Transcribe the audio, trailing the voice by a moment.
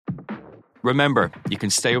Remember, you can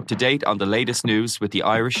stay up to date on the latest news with the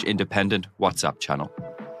Irish Independent WhatsApp channel.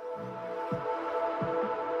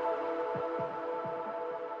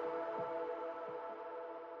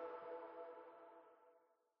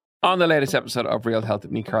 On the latest episode of Real Health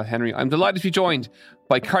with me, Carl Henry, I'm delighted to be joined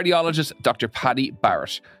by cardiologist Dr. Paddy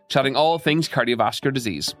Barrett, chatting all things cardiovascular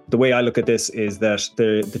disease. The way I look at this is that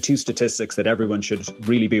the two statistics that everyone should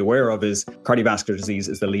really be aware of is cardiovascular disease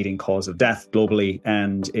is the leading cause of death globally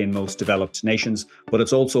and in most developed nations, but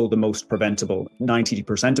it's also the most preventable.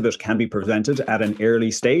 90% of it can be prevented at an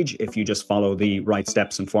early stage if you just follow the right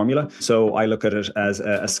steps and formula. So I look at it as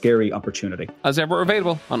a scary opportunity. As ever,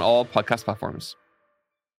 available on all podcast platforms.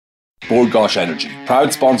 Bord Gáis Energy,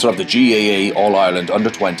 proud sponsor of the GAA All-Ireland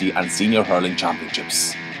Under-20 and Senior Hurling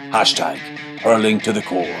Championships. Hashtag hurling to the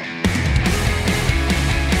core.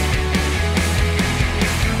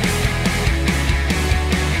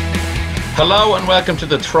 Hello and welcome to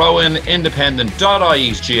the Throw-In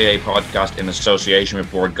Independent.ie's GAA podcast in association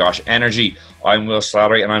with Bord Gáis Energy. I'm Will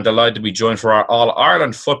Slattery and I'm delighted to be joined for our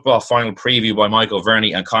All-Ireland football final preview by Michael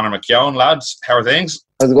Verney and Conor McKeown. Lads, how are things?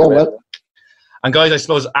 How's it going, Will? And guys, I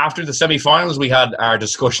suppose after the semi-finals, we had our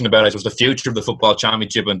discussion about, I suppose, the future of the football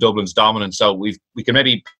championship and Dublin's dominance. So we can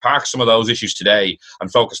maybe park some of those issues today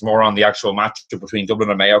and focus more on the actual matchup between Dublin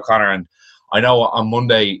and Mayo, Conor. And I know on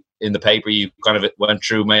Monday in the paper, you kind of went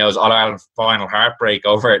through Mayo's All-Ireland final heartbreak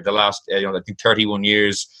over the last, I think 31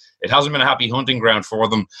 years. It hasn't been a happy hunting ground for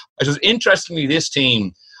them. I suppose, interestingly, this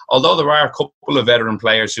team, although there are a couple of veteran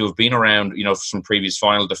players who have been around, from previous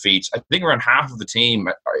final defeats, I think around half of the team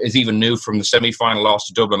is even new from the semi-final loss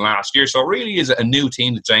to Dublin last year. So it really is a new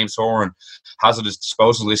team that James Horan has at his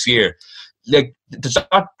disposal this year. Like, does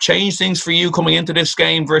that change things for you coming into this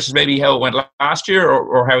game versus maybe how it went last year,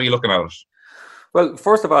 or how are you looking at it? Well,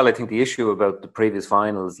 first of all, I think the issue about the previous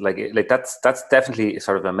finals, like that's definitely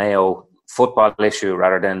sort of a Mayo football issue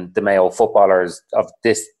rather than the Mayo footballers of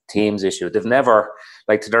this team's issue. They've never,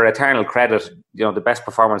 to their eternal credit, the best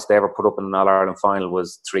performance they ever put up in an All-Ireland final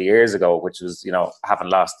was 3 years ago, which was, having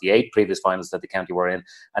lost the 8 previous finals that the county were in.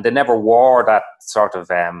 And they never wore that sort of,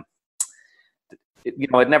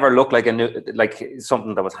 it never looked like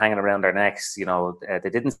something that was hanging around their necks. They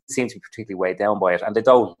didn't seem to be particularly weighed down by it. And they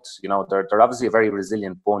don't, they're obviously a very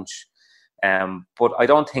resilient bunch. But I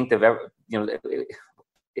don't think they've ever,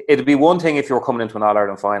 it'd be one thing if you were coming into an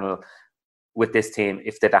All-Ireland final with this team,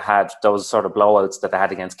 if they'd have had those sort of blowouts that they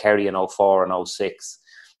had against Kerry in 04 and 06.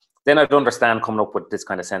 Then I'd understand coming up with this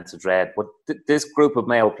kind of sense of dread. But this group of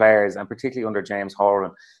Mayo players, and particularly under James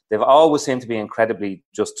Horan, they've always seemed to be incredibly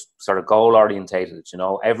just sort of goal-orientated.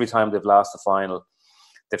 Every time they've lost the final,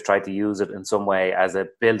 they've tried to use it in some way as a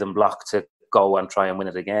building block to go and try and win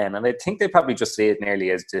it again. And I think they probably just see it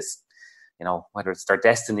nearly as this, whether it's their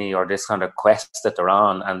destiny or this kind of quest that they're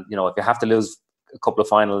on. And, if you have to lose a couple of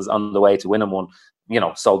finals on the way to winning one,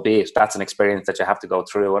 so be it. That's an experience that you have to go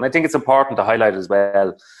through. And I think it's important to highlight as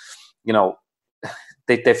well,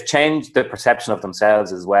 they've changed the perception of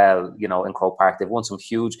themselves as well, in Croke Park. They've won some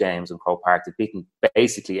huge games in Croke Park. They've beaten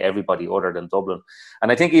basically everybody other than Dublin.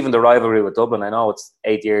 And I think even the rivalry with Dublin, I know it's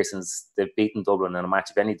 8 years since they've beaten Dublin in a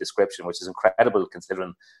match of any description, which is incredible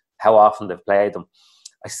considering how often they've played them.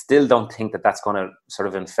 I still don't think that that's going to sort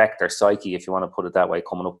of infect their psyche, if you want to put it that way,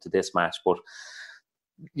 coming up to this match. But,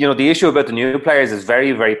 the issue about the new players is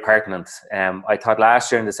very, very pertinent. I thought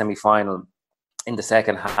last year in the semi-final, in the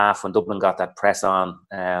second half, when Dublin got that press on,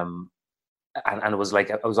 and it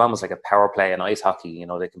was almost like a power play in ice hockey.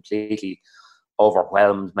 They completely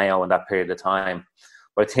overwhelmed Mayo in that period of time.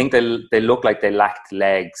 But I think they looked like they lacked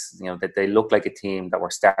legs. That they looked like a team that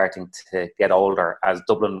were starting to get older as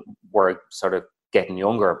Dublin were sort of getting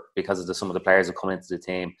younger because of some of the players who come into the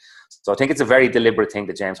team. So I think it's a very deliberate thing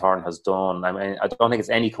that James Horan has done. I mean, I don't think it's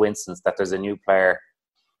any coincidence that there's a new player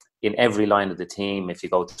in every line of the team if you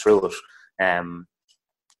go through it.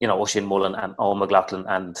 Oisin Mullen and Owen McLaughlin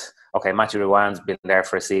and, Matthew Ruan's been there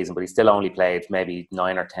for a season, but he's still only played maybe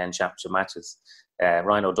 9 or 10 championship matches.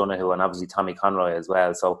 Ryan O'Donoghue and obviously Tommy Conroy as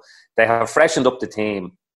well. So they have freshened up the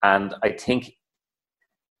team, and I think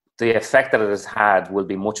the effect that it has had will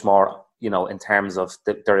be much more, in terms of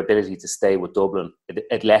their ability to stay with Dublin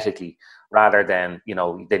athletically, rather than,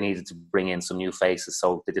 they needed to bring in some new faces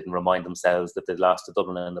so they didn't remind themselves that they'd lost to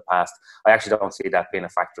Dublin in the past. I actually don't see that being a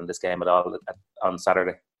factor in this game at all on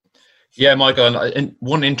Saturday. Yeah, Michael, and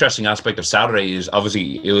one interesting aspect of Saturday is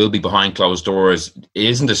obviously it will be behind closed doors. It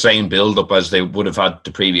isn't the same build-up as they would have had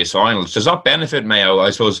the previous finals. Does that benefit Mayo? I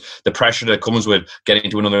suppose the pressure that comes with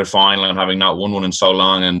getting to another final and having not won one in so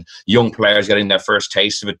long, and young players getting their first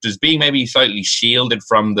taste of it, does being maybe slightly shielded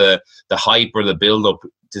from the hype or the build-up,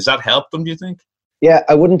 does that help them, do you think? Yeah,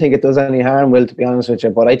 I wouldn't think it does any harm, Will, to be honest with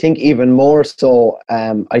you. But I think even more so,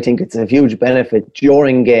 I think it's a huge benefit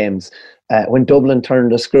during games. When Dublin turn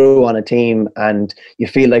the screw on a team and you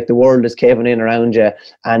feel like the world is caving in around you,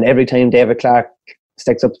 and every time David Clarke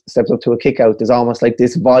steps up to a kick out, there's almost like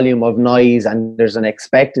this volume of noise and there's an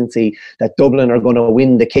expectancy that Dublin are going to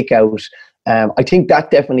win the kick out. I think that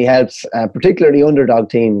definitely helps, particularly underdog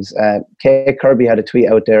teams. Kate Kirby had a tweet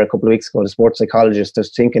out there a couple of weeks ago, the sports psychologist,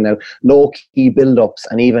 just thinking now low-key build-ups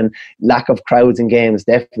and even lack of crowds in games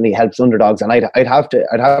definitely helps underdogs, and I'd have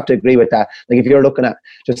to agree with that. Like if you're looking at,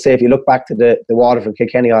 just say if you look back to the Waterford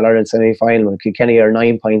Kilkenny All-Ireland semi-final, when Kilkenny are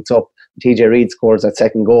 9 points up, TJ Reid scores that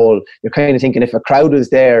second goal, you're kind of thinking if a crowd was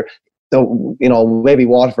there, maybe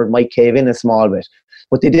Waterford might cave in a small bit,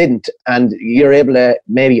 but they didn't, and you're able to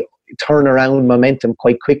maybe turn around momentum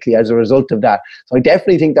quite quickly as a result of that. So I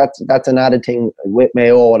definitely think that's an added thing with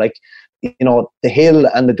Mayo. Like, the Hill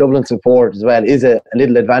and the Dublin support as well is a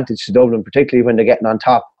little advantage to Dublin, particularly when they're getting on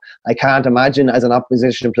top. I can't imagine as an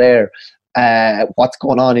opposition player what's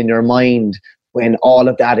going on in your mind when all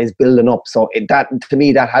of that is building up. So that to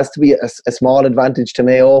me, that has to be a small advantage to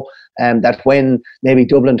Mayo, that when maybe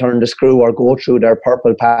Dublin turn the screw or go through their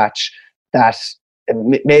purple patch, that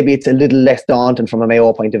maybe it's a little less daunting from a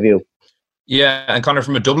Mayo point of view. Yeah, and Conor,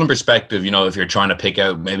 from a Dublin perspective, if you're trying to pick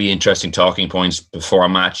out maybe interesting talking points before a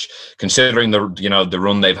match, considering the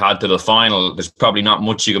run they've had to the final, there's probably not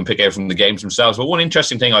much you can pick out from the games themselves. But one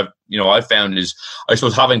interesting thing I've found is, I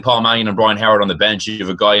suppose, having Paul Mannion and Brian Howard on the bench. You have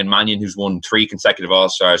a guy in Mannion who's won 3 consecutive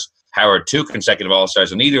All-Stars, Howard 2 consecutive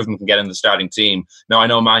All-Stars, and neither of them can get in the starting team. Now, I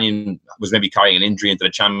know Mannion was maybe carrying an injury into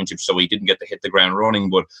the championship, so he didn't get to hit the ground running,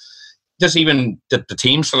 but just even the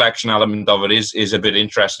team selection element of it is a bit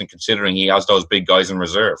interesting, considering he has those big guys in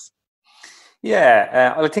reserve.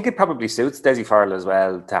 Yeah, I think it probably suits Dessie Farrell as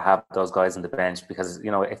well to have those guys on the bench, because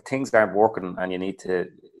if things aren't working and you need to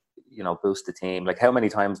boost the team, like how many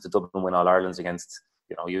times did Dublin win All Irelands against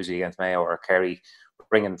usually against Mayo or Kerry,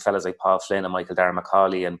 bringing fellas like Paul Flynn and Michael Darragh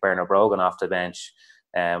Macaulay and Bernard Brogan off the bench.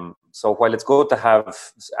 So while it's good to have,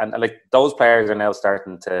 and like those players are now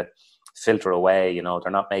starting to filter away,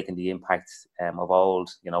 they're not making the impact of old.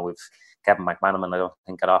 We've Kevin McManaman, I don't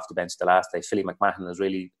think, got off the bench the last day. Philly McMahon is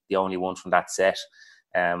really the only one from that set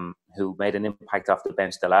who made an impact off the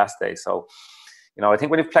bench the last day. So, I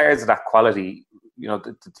think when you have players of that quality,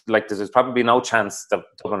 there's probably no chance that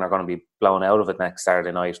Dublin are going to be blown out of it next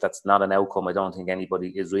Saturday night. That's not an outcome I don't think anybody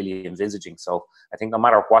is really envisaging. So I think no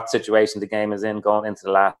matter what situation the game is in, going into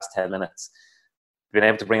the last 10 minutes, being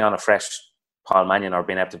able to bring on a fresh Paul Mannion or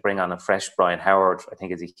being able to bring on a fresh Brian Howard, I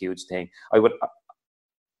think is a huge thing. I'm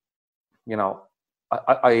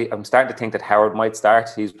starting to think that Howard might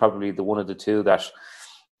start. He's probably the one of the two that,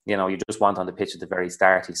 you just want on the pitch at the very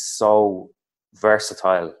start. He's so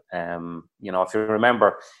versatile. If you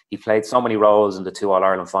remember, he played so many roles in the 2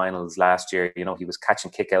 All-Ireland finals last year. He was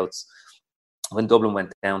catching kickouts. When Dublin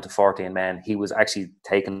went down to 14 men, he was actually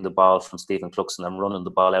taking the ball from Stephen Cluxton and running the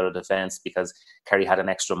ball out of defence because Kerry had an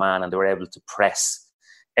extra man and they were able to press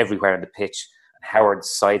everywhere on the pitch. And Howard's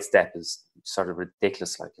sidestep is sort of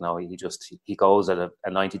ridiculous. He goes at a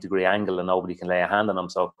 90-degree angle and nobody can lay a hand on him.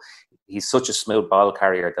 So he's such a smooth ball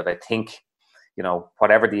carrier that I think,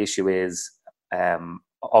 whatever the issue is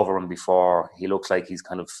over him before, he looks like he's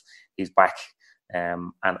back.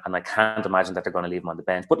 And I can't imagine that they're going to leave him on the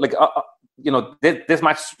bench. But this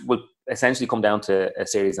match will essentially come down to a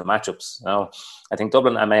series of matchups. I think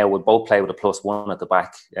Dublin and Mayo will both play with a +1 at the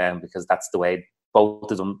back, because that's the way both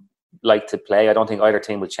of them like to play. I don't think either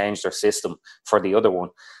team will change their system for the other one.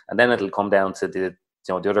 And then it'll come down to the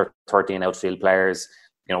other 13 outfield players,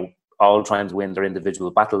 all trying to win their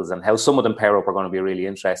individual battles, and how some of them pair up are going to be really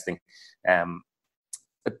interesting.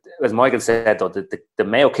 But as Michael said, though, the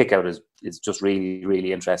Mayo kick-out is just really,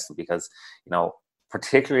 really interesting because,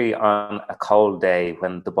 particularly on a cold day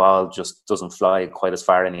when the ball just doesn't fly quite as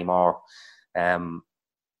far anymore,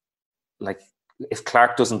 if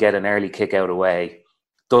Clarke doesn't get an early kick-out away,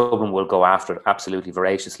 Dublin will go after it absolutely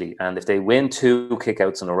voraciously. And if they win 2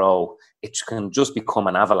 kick-outs in a row, it can just become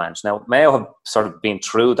an avalanche. Now, Mayo have sort of been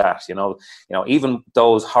through that, even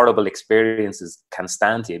those horrible experiences can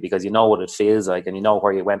stand to you because you know what it feels like and you know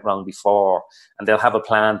where you went wrong before. And they'll have a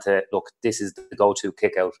plan to, look, this is the go-to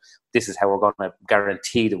kick-out. This is how we're going to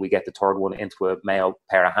guarantee that we get the third one into a Mayo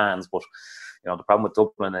pair of hands. But, the problem with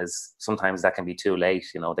Dublin is sometimes that can be too late.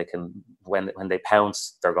 They can, when they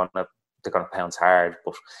pounce, they're going to pounce hard.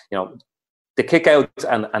 But, the kick-outs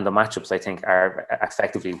and the matchups, I think, are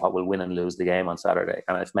effectively what will win and lose the game on Saturday.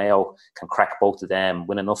 And if Mayo can crack both of them,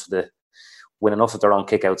 win enough of their own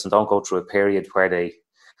kick-outs and don't go through a period where they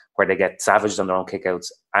get savaged on their own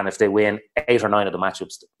kick-outs And if they win 8 or 9 of the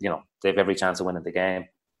matchups, you know, they have every chance of winning the game.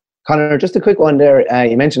 Conor, just a quick one there.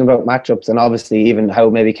 You mentioned about matchups, and obviously even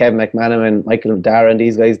how maybe Kevin McManaman and Michael Dara and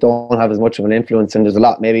these guys don't have as much of an influence, and there's a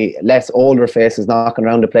lot maybe less older faces knocking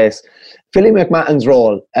around the place. Philly McMahon's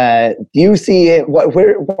role, do you see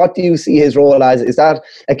what do you see his role as? Is that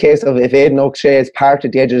a case of if Aidan O'Shea is parked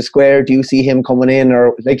at the edge of the square, do you see him coming in,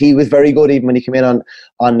 or like he was very good even when he came in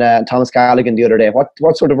on Thomas Callaghan the other day?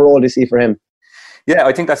 What sort of a role do you see for him? Yeah,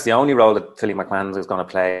 I think that's the only role that Philly McMahon is going to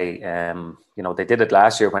play. You know, they did it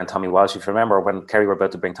last year when Tommy Walsh, if you remember, when Kerry were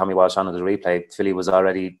about to bring Tommy Walsh on in the replay, Philly was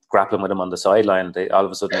already grappling with him on the sideline. All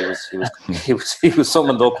of a sudden, he was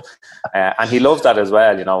summoned up, and he loves that as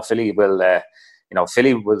well. You know, Philly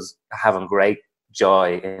was having great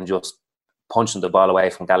joy in just punching the ball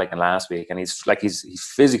away from Callaghan last week, and he's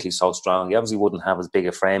physically so strong. He obviously wouldn't have as big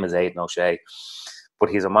a frame as Aidan O'Shea, but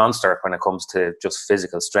he's a monster when it comes to just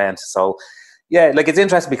physical strength. So. Yeah, like it's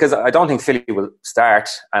interesting because I don't think Philly will start,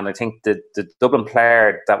 and I think the Dublin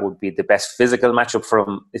player that would be the best physical matchup for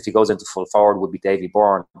him if he goes into full forward would be Davy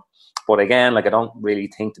Byrne. But again, like I don't really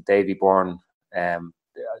think that Davy Byrne,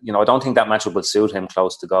 you know, I don't think that matchup would suit him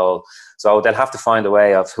close to goal. So they'll have to find a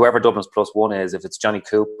way of whoever Dublin's +1 is, if it's Johnny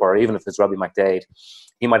Cooper or even if it's Robbie McDade,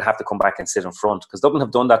 he might have to come back and sit in front, because Dublin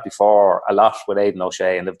have done that before a lot with Aidan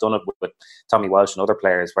O'Shea, and they've done it with Tommy Walsh and other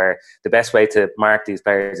players, where the best way to mark these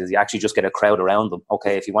players is you actually just get a crowd around them.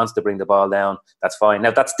 Okay, if he wants to bring the ball down, that's fine.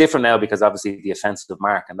 Now that's different now because obviously the offensive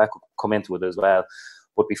mark, and that could come into it as well.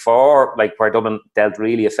 But before, like where Dublin dealt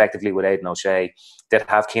really effectively with Aidan O'Shea, they'd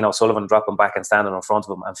have Keane O'Sullivan dropping back and standing in front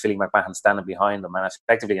of him, and Philly McMahon standing behind them. And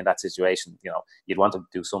effectively in that situation, you know, you'd want to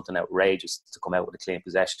do something outrageous to come out with a clean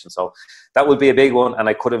possession. So that would be a big one. And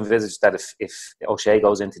I could envisage that if O'Shea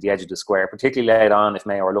goes into the edge of the square, particularly late on, if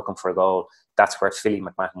Mayo are looking for a goal, that's where Philly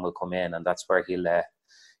McMahon will come in, and that's where he'll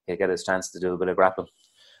get his chance to do a bit of grappling.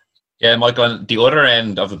 Yeah, Michael, on the other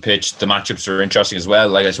end of the pitch, the matchups are interesting as well.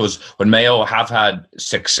 Like I suppose when Mayo have had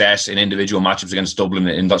success in individual matchups against Dublin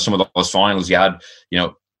in some of those finals, you had, you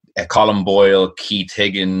know, Colin Boyle, Keith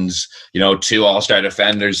Higgins, you know, 2 all-star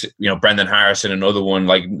defenders, you know, Brendan Harrison, another one.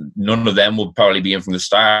 Like none of them would probably be in from the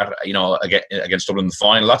start, you know, against Dublin in the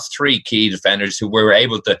final. That's 3 key defenders who were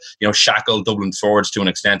able to, you know, shackle Dublin forwards to an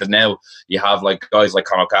extent. And now you have like guys like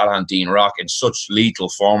Conor Callaghan, Dean Rock in such lethal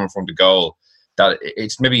form in front of goal, that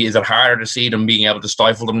it's maybe, is it harder to see them being able to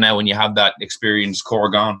stifle them now when you have that experienced core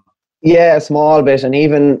gone? Yeah, a small bit. And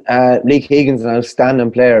even Lee Keegan's an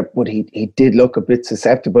outstanding player, but he did look a bit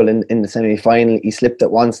susceptible in the semi-final. He slipped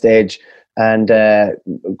at one stage, and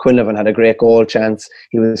Quinlivan had a great goal chance.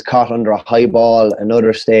 He was caught under a high ball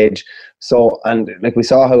another stage. So, and like we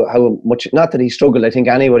saw how much, not that he struggled, I think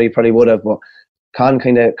anybody probably would have, but Con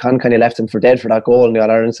kind of left him for dead for that goal in the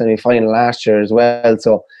All-Ireland semi-final last year as well. So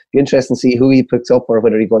it'll be interesting to see who he picks up, or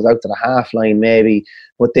whether he goes out to the half line maybe.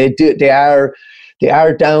 But they are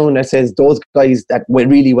down. It says those guys that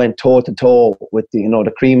really went toe to toe with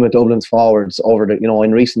the cream of Dublin's forwards over the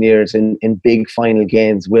in recent years in big final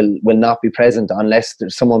games will not be present unless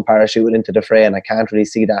there's someone parachuted into the fray, and I can't really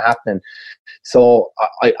see that happening. So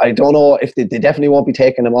I don't know if they definitely won't be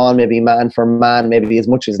taking them on maybe man for man maybe as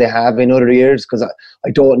much as they have in other years, because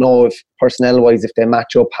I don't know if personnel wise if they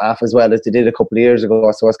match up half as well as they did a couple of years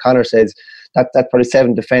ago. So as Conor says, that probably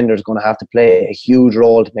 7 defenders are going to have to play a huge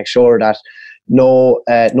role to make sure that no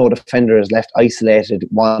defender is left isolated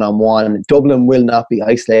one-on-one. Dublin will not be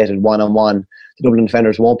isolated one-on-one. The Dublin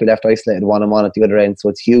defenders won't be left isolated one-on-one at the other end. So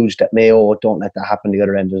it's huge that Mayo don't let that happen the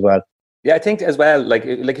other end as well. Yeah, I think as well, like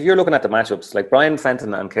if you're looking at the matchups, like Brian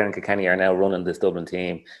Fenton and Kieran Kilkenny are now running this Dublin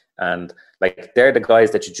team, and like they're the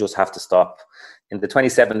guys that you just have to stop. In the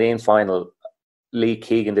 2017 final, Lee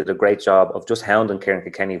Keegan did a great job of just hounding Kieran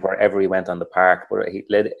Kilkenny wherever he went on the park, but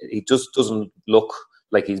he just doesn't look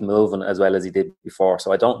like he's moving as well as he did before.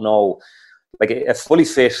 So I don't know, like a fully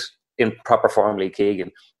fit in proper form Lee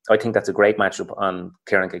Keegan, I think that's a great matchup on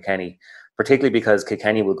Kieran Kilkenny, particularly because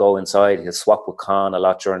Kilkenny will go inside. He'll swap with Con a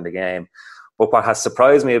lot during the game. But what has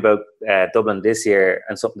surprised me about Dublin this year,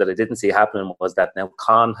 and something that I didn't see happening, was that now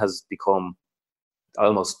Con has become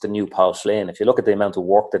almost the new Paul Flynn. If you look at the amount of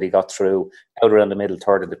work that he got through out around the middle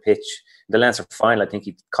third of the pitch, in the Leinster final, I think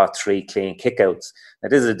he caught 3 clean kickouts. Now,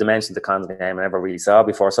 this is a dimension to Con's game I never really saw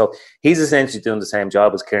before. So he's essentially doing the same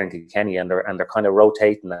job as Kieran Kilkenny, and they're kind of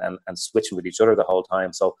rotating and switching with each other the whole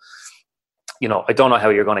time. So, I don't know how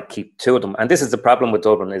you're going to keep 2 of them. And this is the problem with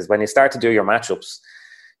Dublin, is when you start to do your matchups,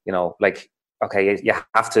 you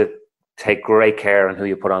have to take great care on who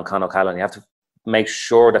you put on Con O'Callaghan. You have to make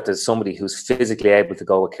sure that there's somebody who's physically able to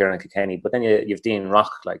go with Kieran Kilkenny. But then you've Dean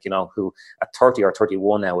Rock, who at 30 or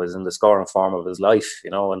 31 now is in the scoring form of his life,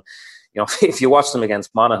 and if you watch them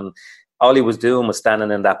against Monaghan, all he was doing was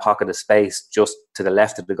standing in that pocket of space just to the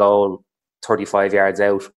left of the goal, 35 yards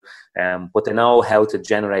out. But they know how to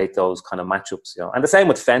generate those kind of matchups. And the same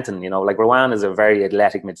with Fenton. Like Rowan is a very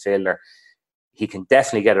athletic midfielder. He can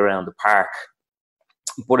definitely get around the park.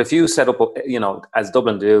 But if you set up, as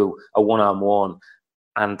Dublin do, a one-on-one,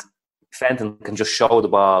 and Fenton can just show the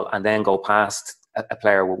ball and then go past a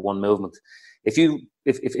player with one movement. If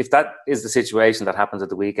that is the situation that happens at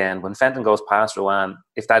the weekend, when Fenton goes past Rowan,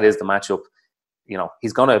 if that is the matchup,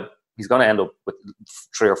 he's gonna end up with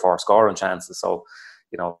 3 or 4 scoring chances. So,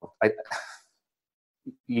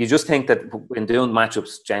 you just think that in doing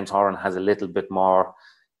matchups, James Horan has a little bit more.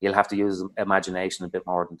 He'll have to use imagination a bit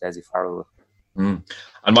more than Dessie Farrell. And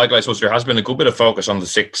Michael, I suppose there has been a good bit of focus on the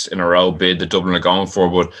 6 in a row bid that Dublin are going for,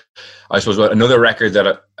 but I suppose another record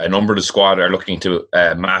that a number of the squad are looking to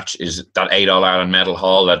match is that 8 All-Ireland medal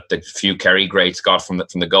haul that the few Kerry greats got from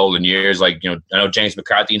the golden years. Like, I know James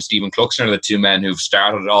McCarthy and Stephen Cluxton are the 2 men who've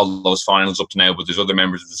started all those finals up to now, but there's other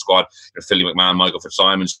members of the squad, Philly McMahon, Michael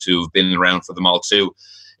Fitzsimons, who've been around for them all too.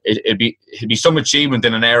 It'd be some achievement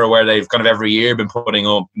in an era where they've kind of every year been putting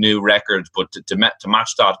up new records, but to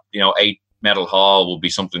match that, 8 medal haul will be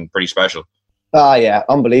something pretty special. Yeah,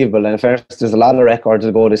 unbelievable. And first, there's a lot of records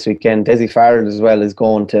to go this weekend. Dessie Farrell as well is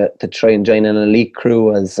going to try and join an elite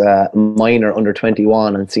crew as minor under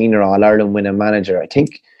 21 and senior All-Ireland winning manager. I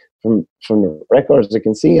think from the records I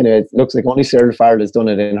can see, and it looks like only Cyril Farrell has done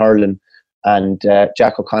it in hurling, and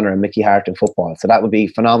Jack O'Connor and Mickey Hart in football. So that would be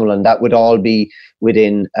phenomenal, and that would all be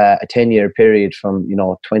within a 10-year period from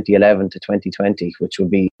 2011 to 2020, which would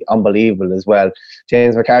be unbelievable as well.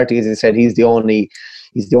 James McCarthy, as I said, he's the only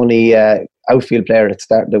outfield player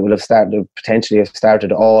that will have potentially have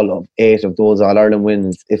started all of 8 of those All-Ireland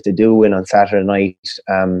wins if they do win on Saturday night.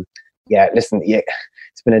 It's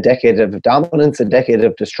been a decade of dominance, a decade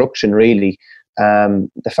of destruction, really.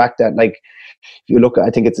 The fact that, like, if you look at,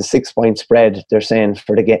 I think it's a 6-point spread they're saying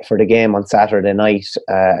for the game on Saturday night.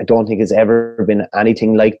 I don't think it's ever been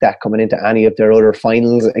anything like that coming into any of their other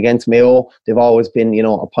finals against Mayo. They've always been,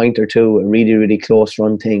 a point or two, a really, really close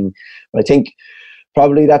run thing. But I think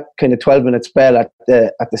probably that kind of 12-minute spell at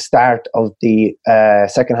the start of the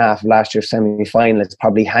second half of last year's semi-final is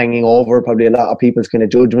probably hanging over probably a lot of people's kind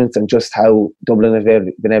of judgments, and just how Dublin have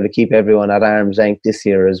been able to keep everyone at arm's length this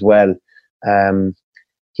year as well.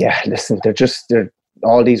 They're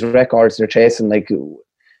all these records they're chasing. Like,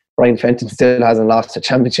 Brian Fenton still hasn't lost a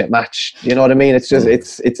championship match. You know what I mean? It's just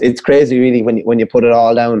it's crazy, really, when you put it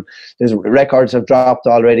all down. There's records have dropped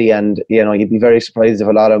already, and you'd be very surprised if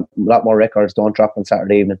a lot more records don't drop on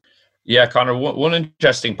Saturday evening. Yeah, Conor, one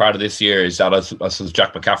interesting part of this year is that as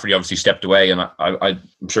Jack McCaffrey obviously stepped away, and I'm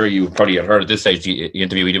sure you probably had heard at this stage the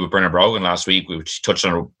interview we did with Bernard Brogan last week, which touched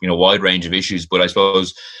on a wide range of issues. But I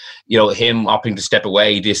suppose him opting to step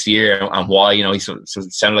away this year, and why, he sort of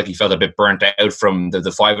sounded like he felt a bit burnt out from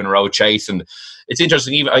the 5 in a row chase. And it's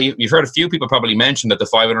interesting, you've heard a few people probably mention that the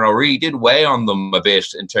 5 in a row really did weigh on them a bit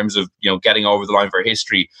in terms of, getting over the line for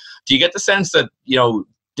history. Do you get the sense that,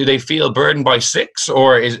 do they feel burdened by 6,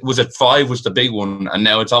 or was it 5 was the big one, and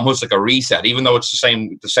now it's almost like a reset, even though it's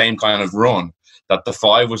the same kind of run, that the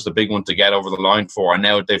 5 was the big one to get over the line for, and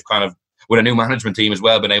now they've kind of, with a new management team as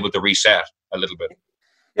well, been able to reset a little bit?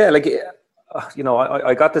 Yeah, I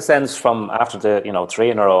got the sense from after the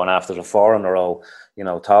 3 in a row and after the 4 in a row,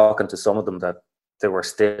 talking to some of them, that they were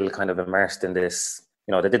still kind of immersed in this.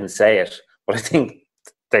 They didn't say it, but I think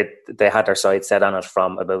they had their sights set on it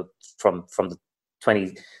from the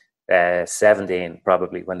 2017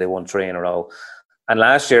 probably, when they won 3 in a row. And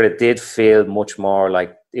last year it did feel much more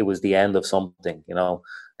like it was the end of something, and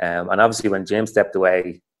obviously when James stepped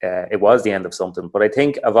away, it was the end of something. But I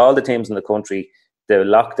think of all the teams in the country, the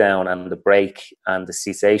lockdown and the break and the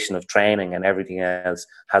cessation of training and everything else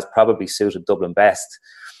has probably suited Dublin best,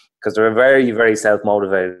 because they're a very, very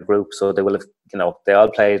self-motivated group. So they will have, they all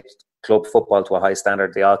played club football to a high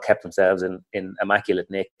standard. They all kept themselves in immaculate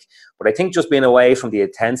nick. But I think just being away from the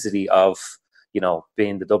intensity of,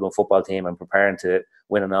 being the Dublin football team and preparing to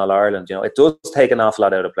win an All-Ireland, it does take an awful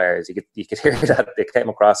lot out of players. You could hear that they came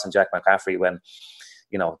across in Jack McCaffrey when,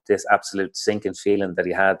 this absolute sinking feeling that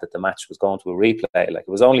he had that the match was going to a replay. Like, it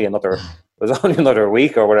was only another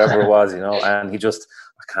week or whatever it was, and he just,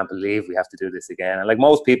 I can't believe we have to do this again. And like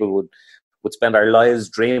most people would spend our lives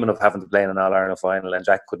dreaming of having to play in an All-Ireland final, and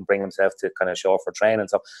Jack couldn't bring himself to kind of show up for training.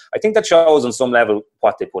 So I think that shows on some level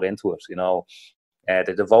what they put into it,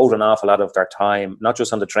 They devote an awful lot of their time, not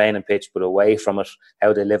just on the training pitch, but away from it,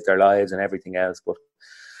 how they live their lives and everything else. But,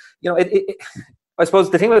 I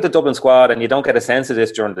suppose the thing about the Dublin squad, and you don't get a sense of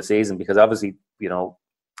this during the season, because obviously,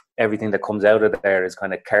 everything that comes out of there is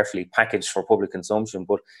kind of carefully packaged for public consumption.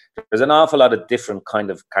 But there's an awful lot of different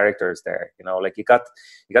kind of characters there. You know, like you got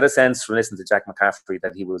a sense from listening to Jack McCaffrey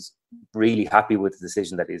that he was really happy with the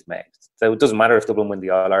decision that he's made. So it doesn't matter if Dublin win the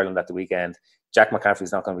All-Ireland at the weekend. Jack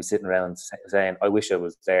McCaffrey's not going to be sitting around saying, I wish I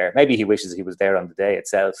was there. Maybe he wishes he was there on the day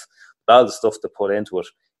itself. But all the stuff to put into it,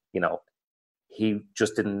 you know, he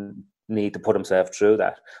just didn't need to put himself through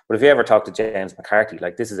that. But if you ever talk to James McCarthy,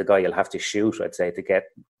 like, this is a guy you'll have to shoot, I'd say, to get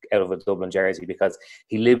out of a Dublin jersey, because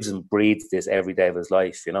he lives and breathes this every day of his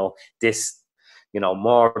life. You know, this, you know,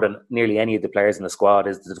 more than nearly any of the players in the squad,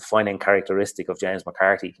 is the defining characteristic of James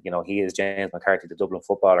McCarthy. You know, he is James McCarthy, the Dublin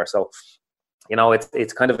footballer. So, you know,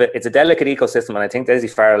 it's kind of it's a delicate ecosystem, and I think Dessie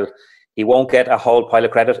Farrell, he won't get a whole pile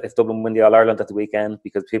of credit if Dublin win the All-Ireland at the weekend,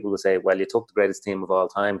 because people will say, well, you took the greatest team of all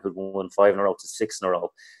time who won 5 in a row to 6 in a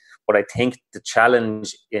row. But I think the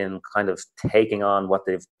challenge in kind of taking on what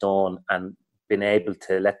they've done and been able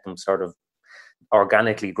to let them sort of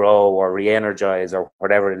organically grow or re-energize or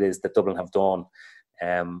whatever it is that Dublin have done,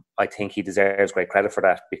 I think he deserves great credit for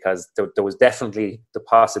that, because there was definitely the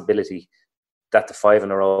possibility that the 5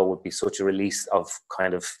 in a row would be such a release of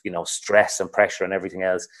kind of, you know, stress and pressure and everything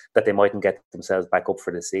else that they mightn't get themselves back up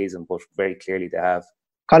for the season, but very clearly they have.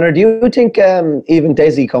 Conor, do you think even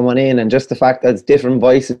Dessie coming in, and just the fact that it's different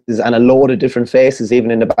voices and a load of different faces even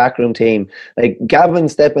in the backroom team, like Gavin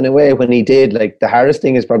stepping away when he did, like the hardest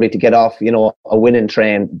thing is probably to get off, you know, a winning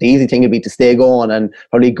train. The easy thing would be to stay going and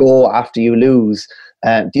probably go after you lose.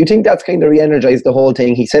 Do you think that's kind of re-energized the whole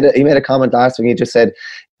thing? He made a comment last week. He just said,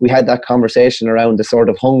 we had that conversation around the sort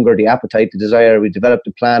of hunger, the appetite, the desire. We developed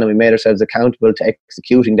a plan and we made ourselves accountable to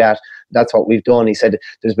executing that. That's what we've done. He said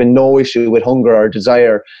there's been no issue with hunger or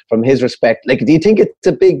desire from his respect. Like, do you think it's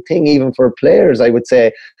a big thing even for players, I would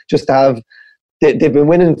say, just to have, they've been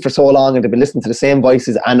winning for so long and they've been listening to the same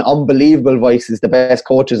voices, and unbelievable voices, the best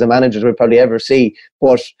coaches and managers we'll probably ever see.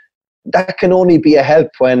 But that can only be a help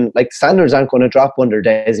when, like, standards aren't going to drop under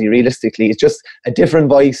Dessie, realistically. It's just a different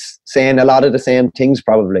voice saying a lot of the same things,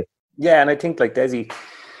 probably. Yeah, and I think, like, Dessie,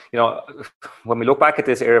 you know, when we look back at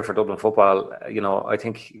this era for Dublin football, you know, I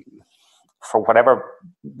think for whatever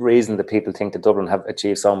reason that people think that Dublin have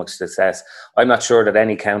achieved so much success, I'm not sure that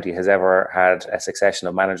any county has ever had a succession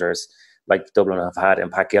of managers like Dublin have had in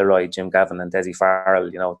Pat Gilroy, Jim Gavin and Dessie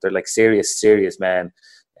Farrell. You know, they're like serious men,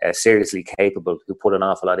 seriously capable, who put an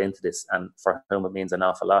awful lot into this and for whom it means an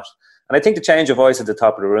awful lot. And I think the change of voice at the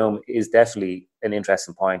top of the room is definitely an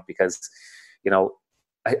interesting point, because, you know,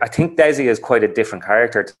 I think Dessie is quite a different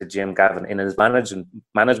character to Jim Gavin in his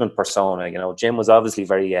management persona. You know, Jim was obviously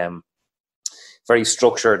very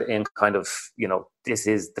structured in kind of, you know, this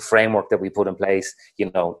is the framework that we put in place.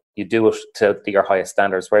 You know, you do it to your highest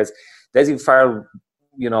standards. Whereas Dessie Farrell,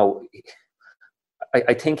 you know,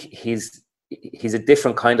 I think he's a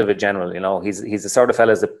different kind of a general. You know, he's the sort of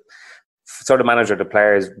fellas that, sort of manager the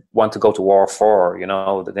players want to go to war for. You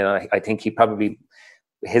know, I think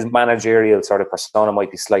his managerial sort of persona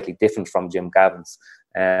might be slightly different from Jim Gavin's.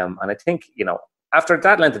 And I think, you know, after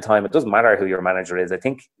that length of time, it doesn't matter who your manager is. I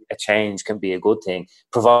think a change can be a good thing,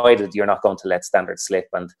 provided you're not going to let standards slip.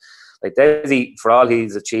 And like Dessie, for all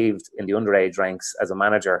he's achieved in the underage ranks as a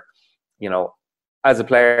manager, you know, as a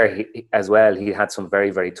player he had some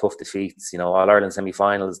very, very tough defeats. You know, All-Ireland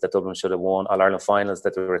semi-finals that Dublin should have won, All-Ireland finals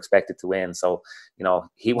that they were expected to win. So, you know,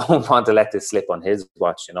 he won't want to let this slip on his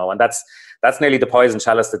watch, you know. And that's nearly the poison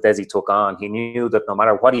chalice that Dessie took on. He knew that no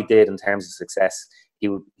matter what he did in terms of success,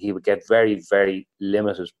 he would get very, very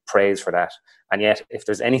limited praise for that. And yet, if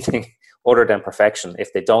there's anything other than perfection,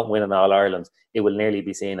 if they don't win an All-Ireland, it will nearly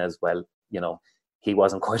be seen as, well, you know, he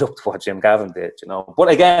wasn't quite up to what Jim Gavin did, you know. But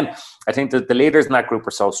again, I think that the leaders in that group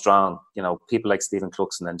are so strong. You know, people like Stephen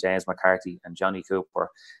Cluxton and James McCarthy and Johnny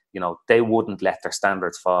Cooper, you know, they wouldn't let their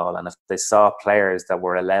standards fall. And if they saw players that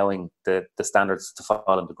were allowing the standards to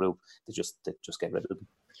fall in the group, they just get rid of them.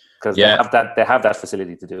 Because they have that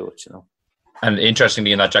facility to do it, you know. And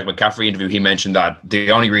interestingly, in that Jack McCaffrey interview, he mentioned that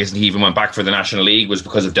the only reason he even went back for the National League was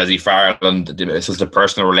because of Dessie Farrell and this was the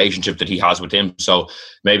personal relationship that he has with him. So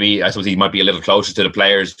maybe, I suppose, he might be a little closer to the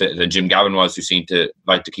players than Jim Gavin was, who seemed to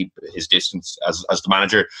like to keep his distance as the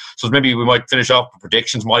manager. So maybe we might finish off with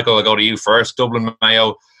predictions. Michael, I'll go to you first. Dublin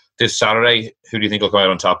Mayo this Saturday. Who do you think will come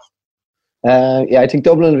out on top? I think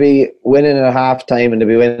Dublin will be winning at half time and they'll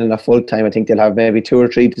be winning at full time. I think they'll have maybe 2 or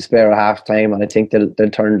 3 to spare at half time, and I think they'll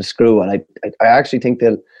turn the screw. And I actually think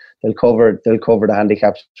they'll cover the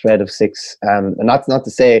handicap spread of 6. And that's not to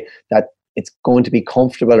say that it's going to be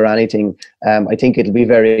comfortable or anything. I think it'll be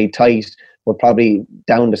very tight, but probably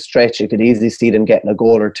down the stretch you could easily see them getting a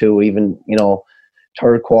goal or two, even, you know,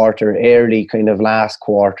 third quarter, early kind of last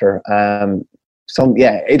quarter.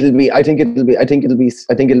 it'll be around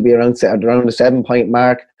the 7-point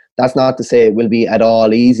mark. That's not to say it will be at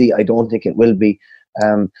all easy. I don't think it will be.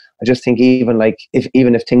 I just think even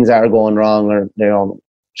if things are going wrong, or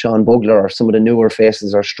Sean Bugler or some of the newer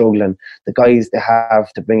faces are struggling, the guys they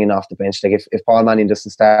have to bring in off the bench, like if Paul Mannion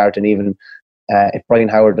doesn't start, and even if Brian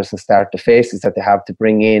Howard doesn't start, the faces that they have to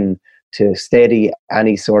bring in to steady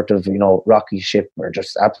any sort of rocky ship are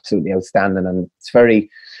just absolutely outstanding. And it's very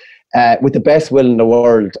with the best will in the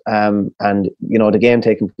world, and the game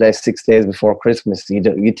taking place 6 days before Christmas,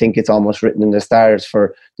 you'd think it's almost written in the stars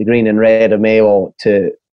for the green and red of Mayo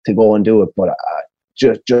to go and do it, but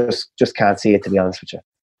just can't see it, to be honest with you.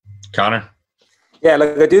 Conor? Yeah,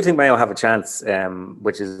 look, I do think Mayo have a chance,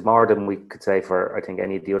 which is more than we could say for, I think,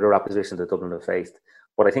 any of the other opposition that Dublin have faced.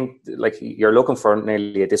 But I think you're looking for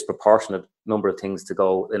nearly a disproportionate number of things to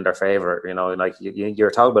go in their favour.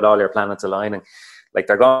 You're talking about all your planets aligning.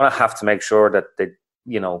 They're going to have to make sure that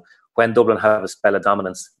when Dublin have a spell of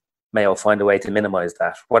dominance, Mayo find a way to minimise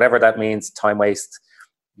that. Whatever that means, time waste,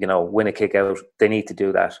 win a kick out, they need to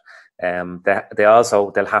do that.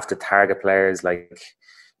 They'll have to target players like,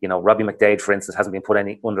 Robbie McDade, for instance, hasn't been put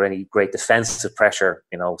under any great defensive pressure,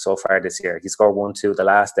 so far this year. He scored 1-2 the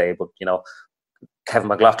last day, but, Kevin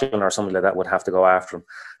McLaughlin or something like that would have to go after him.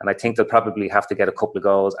 And I think they'll probably have to get a couple of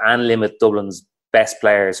goals and limit Dublin's best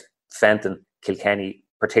players, Fenton, Kilkenny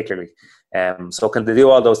particularly. So can they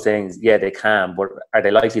do all those things? Yeah, they can, but are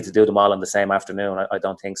they likely to do them all on the same afternoon? I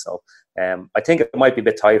don't think so. I think it might be a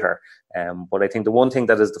bit tighter, but I think the one thing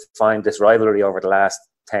that has defined this rivalry over the last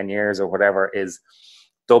 10 years or whatever is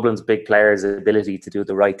Dublin's big players' ability to do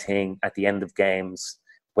the right thing at the end of games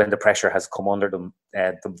when the pressure has come under them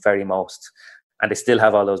the very most. And they still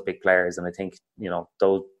have all those big players, and I think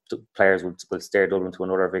those players will steer Dublin to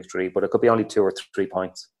another victory, but it could be only 2 or 3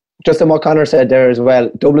 points. Just on what Conor said there as well,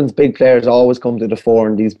 Dublin's big players always come to the fore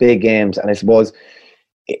in these big games, and I suppose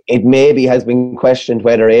it maybe has been questioned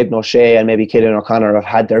whether Aidan O'Shea and maybe Cillian O'Connor have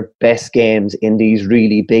had their best games in these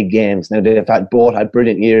really big games. Now, they've both had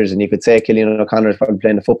brilliant years, and you could say Cillian O'Connor is probably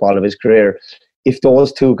playing the football of his career. If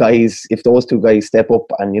those two guys step up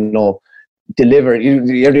and deliver,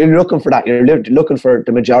 you're looking for that. You're looking for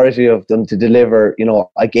the majority of them to deliver,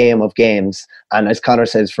 a game of games. And as Conor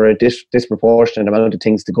says, for a disproportionate amount of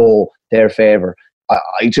things to go their favour.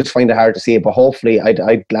 I just find it hard to see it, but hopefully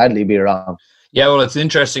I'd gladly be wrong. Yeah, well, it's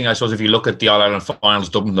interesting, I suppose, if you look at the All-Ireland finals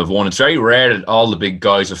Dublin have won, it's very rare that all the big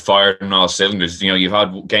guys have fired on all cylinders. You've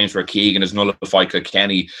had games where Keegan has nullified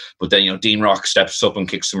Kilkenny, but then, Dean Rock steps up and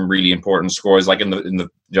kicks some really important scores. Like in the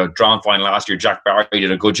drawn final last year, Jack Barry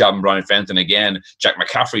did a good job in Brian Fenton again. Jack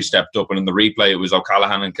McCaffrey stepped up, and in the replay, it was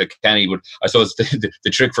O'Callaghan and Kilkenny. But I suppose the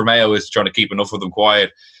trick for Mayo is trying to keep enough of them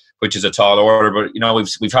quiet, which is a tall order. But,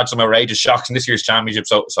 we've had some outrageous shocks in this year's championship,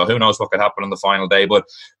 so who knows what could happen on the final day. But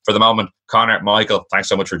for the moment, Conor, Michael, thanks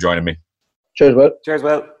so much for joining me. Cheers, Will. Cheers,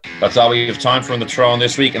 Will. That's all we have time for on The Throne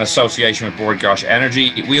this week in association with Bord Gáis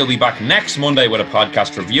Energy. We'll be back next Monday with a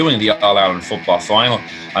podcast reviewing the All-Ireland football final.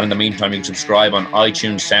 And in the meantime, you can subscribe on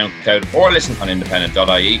iTunes, SoundCloud, or listen on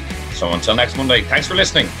independent.ie. So until next Monday, thanks for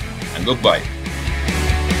listening and goodbye.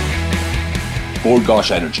 Bord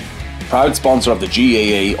Gáis Energy, proud sponsor of the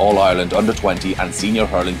GAA All-Ireland Under-20 and Senior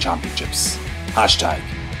Hurling Championships.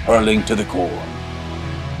 #Hurling to the Core.